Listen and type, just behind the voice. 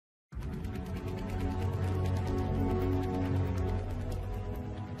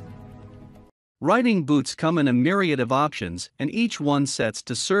Riding boots come in a myriad of options, and each one sets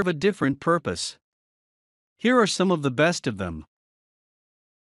to serve a different purpose. Here are some of the best of them.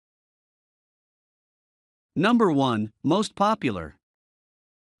 Number 1, most popular.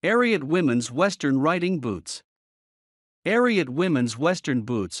 Ariat Women's Western Riding Boots. Ariat Women's Western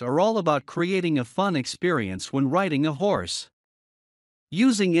Boots are all about creating a fun experience when riding a horse.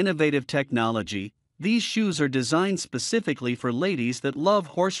 Using innovative technology, these shoes are designed specifically for ladies that love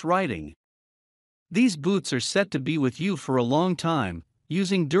horse riding. These boots are set to be with you for a long time.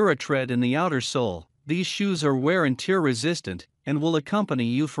 Using DuraTread in the outer sole, these shoes are wear and tear resistant and will accompany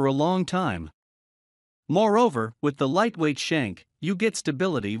you for a long time. Moreover, with the lightweight shank, you get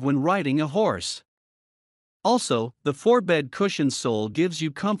stability when riding a horse. Also, the four-bed cushion sole gives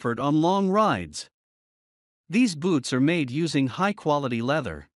you comfort on long rides. These boots are made using high-quality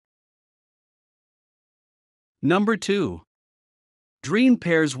leather. Number 2. Dream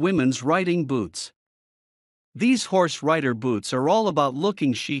Pairs Women's Riding Boots. These horse rider boots are all about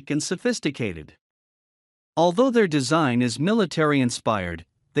looking chic and sophisticated. Although their design is military-inspired,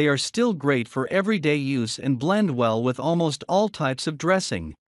 they are still great for everyday use and blend well with almost all types of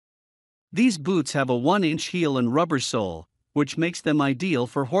dressing. These boots have a 1-inch heel and rubber sole, which makes them ideal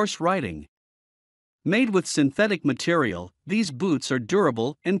for horse riding. Made with synthetic material, these boots are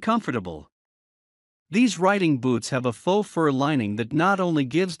durable and comfortable. These riding boots have a faux fur lining that not only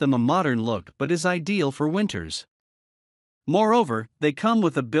gives them a modern look but is ideal for winters. Moreover, they come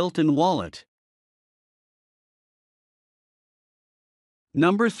with a built-in wallet.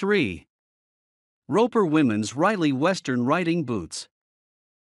 Number 3. Roper Women's Riley Western Riding Boots.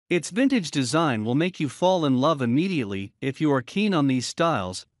 Its vintage design will make you fall in love immediately if you are keen on these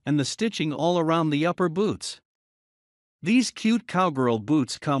styles and the stitching all around the upper boots. These cute cowgirl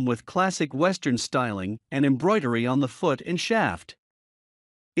boots come with classic Western styling and embroidery on the foot and shaft.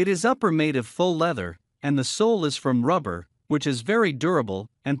 It is upper made of faux leather, and the sole is from rubber, which is very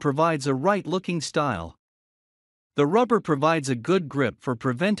durable and provides a right-looking style. The rubber provides a good grip for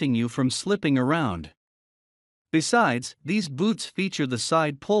preventing you from slipping around. Besides, these boots feature the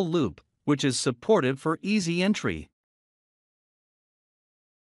side pull loop, which is supportive for easy entry.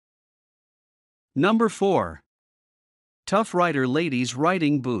 Number 4. Tough Rider Ladies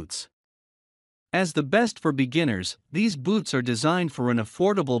Riding Boots. As the best for beginners, these boots are designed for an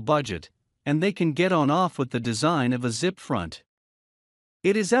affordable budget, and they can get on off with the design of a zip front.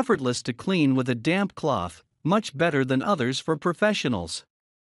 It is effortless to clean with a damp cloth, much better than others for professionals.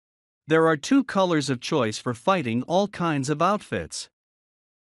 There are 2 colors of choice for fighting all kinds of outfits.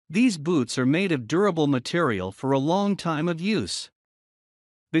 These boots are made of durable material for a long time of use.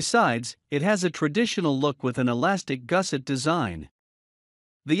 Besides, it has a traditional look with an elastic gusset design.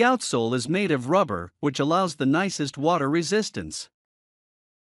 The outsole is made of rubber, which allows the nicest water resistance.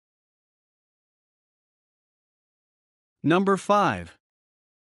 Number 5.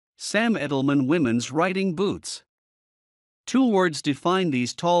 Sam Edelman Women's Riding Boots. 2 words define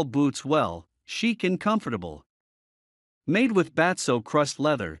these tall boots well: chic and comfortable. Made with Batso crust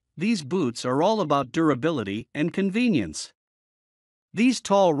leather, these boots are all about durability and convenience. These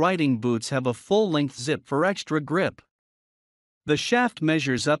tall riding boots have a full-length zip for extra grip. The shaft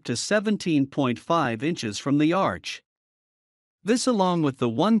measures up to 17.5 inches from the arch. This, along with the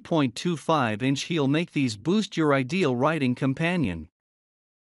 1.25-inch heel, make these boots your ideal riding companion.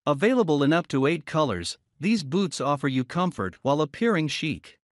 Available in up to 8 colors, these boots offer you comfort while appearing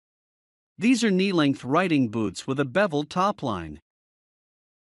chic. These are knee-length riding boots with a beveled top line.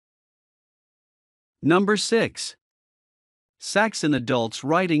 Number 6. Saxon Adults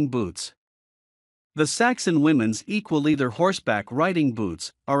Riding Boots. The Saxon Women's Equal Leather Horseback Riding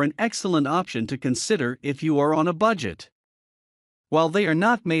Boots are an excellent option to consider if you are on a budget. While they are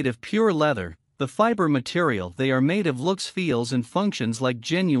not made of pure leather, the fiber material they are made of looks, feels, and functions like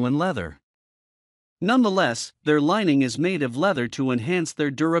genuine leather. Nonetheless, their lining is made of leather to enhance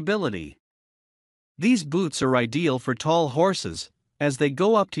their durability. These boots are ideal for tall horses, as they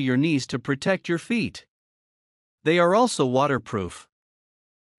go up to your knees to protect your feet. They are also waterproof.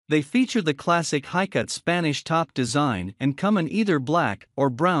 They feature the classic high-cut Spanish top design and come in either black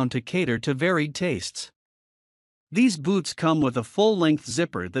or brown to cater to varied tastes. These boots come with a full-length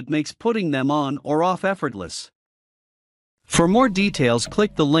zipper that makes putting them on or off effortless. For more details,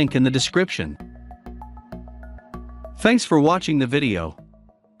 click the link in the description. Thanks for watching the video.